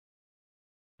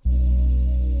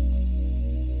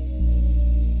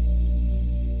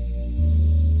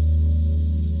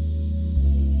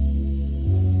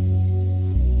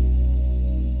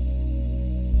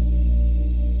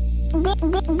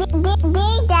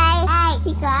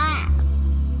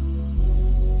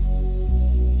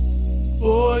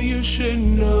boy, you should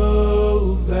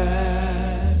know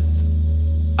that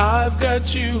I've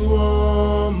got you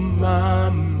on my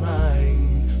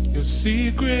mind, your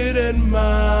secret admirer.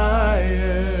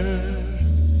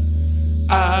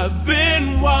 I've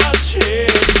been watching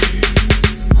you.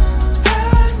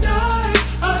 At night,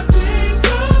 I think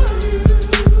of you.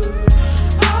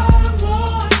 I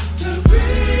want to be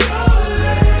your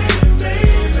lady,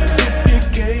 baby. If your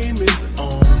game is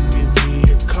on, give me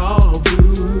a call,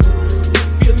 boo. If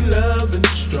you're loving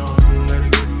strong, let me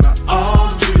give my all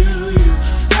to you.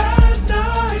 At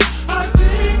night, I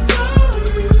think of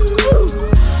you.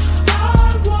 I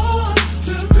want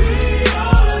to be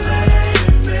your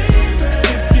lady, baby.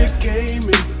 If your game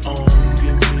is on,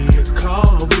 give me a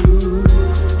call, boo.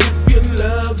 If you're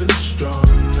loving strong,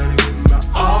 let me give my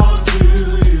all to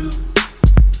you.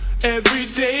 Every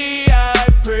day I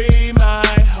pray my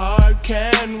heart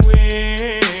can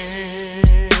win.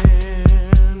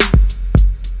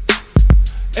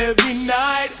 Every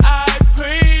night I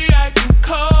pray I can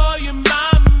call you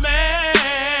my man.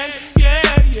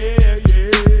 Yeah, yeah,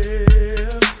 yeah.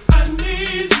 I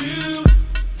need you.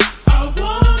 I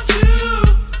want you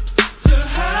to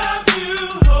have you,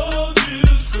 hold you,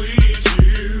 squeeze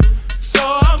you. So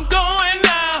I'm going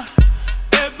out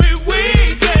every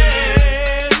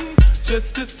weekend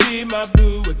just to see my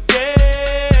boo again.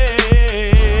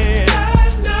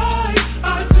 At night I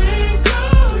think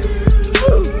of you.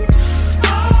 I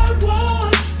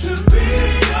want to be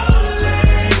your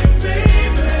lady,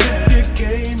 baby. If your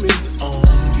game is on,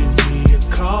 give me a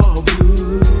call,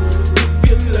 boo. If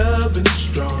you're loving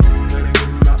strong, let me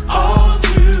give my all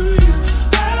to you.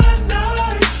 At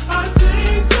night I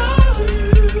think of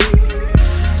you.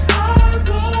 I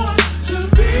want to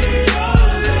be your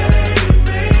lady,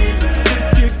 baby. If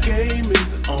your game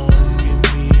is on, give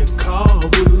me a call,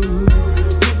 boo.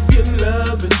 If you're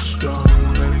loving strong,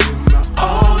 let me give my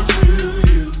all to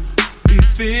you.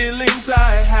 These feelings I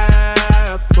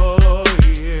have for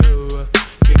you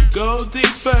can go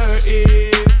deeper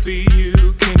if you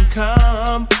can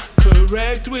come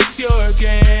correct with your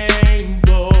game,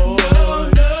 boy.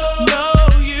 No,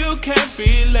 you can't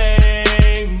be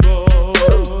lame,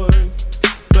 boy.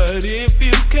 But if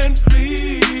you can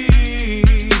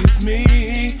please me,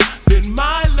 then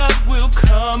my love will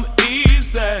come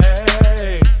easy.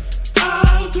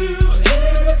 I'll do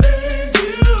anything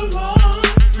you want.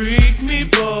 Freak me,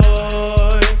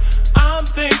 boy. I'm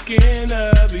thinking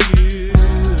of you.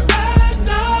 At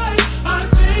night, I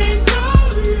think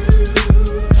of you.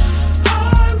 I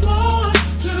want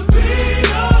to be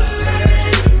your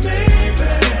lady, baby.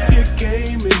 If your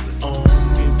game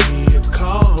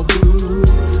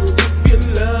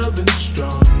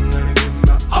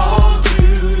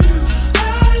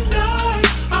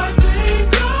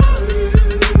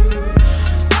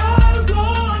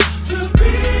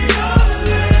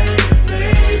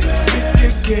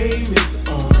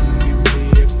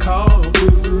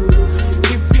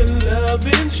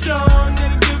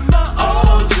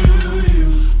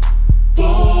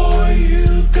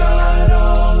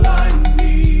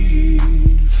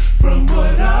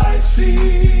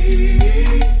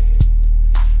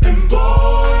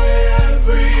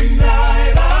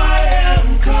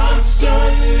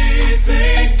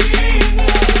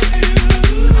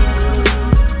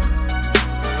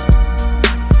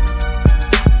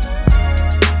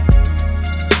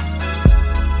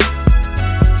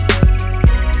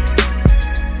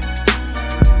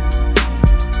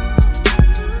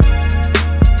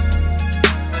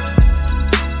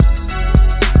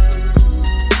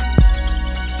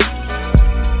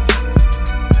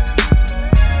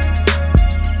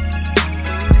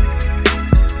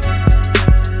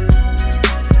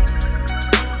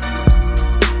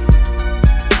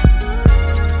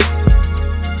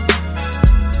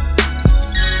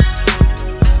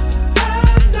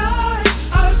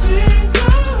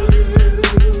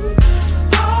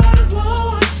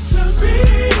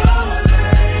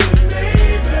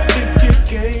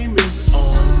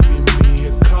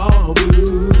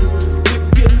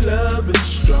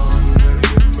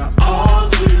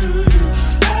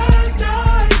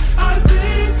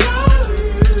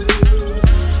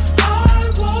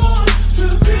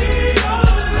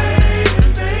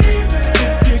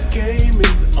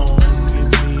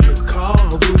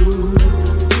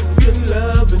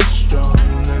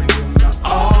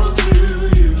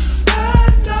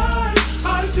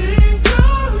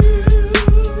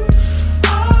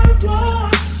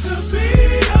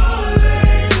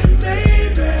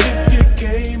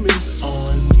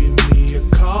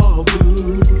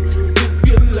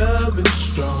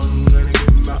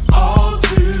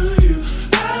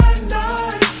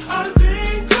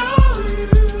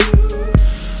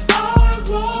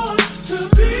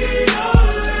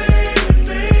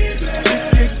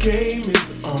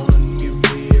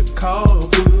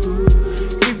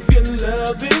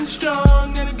loving strong.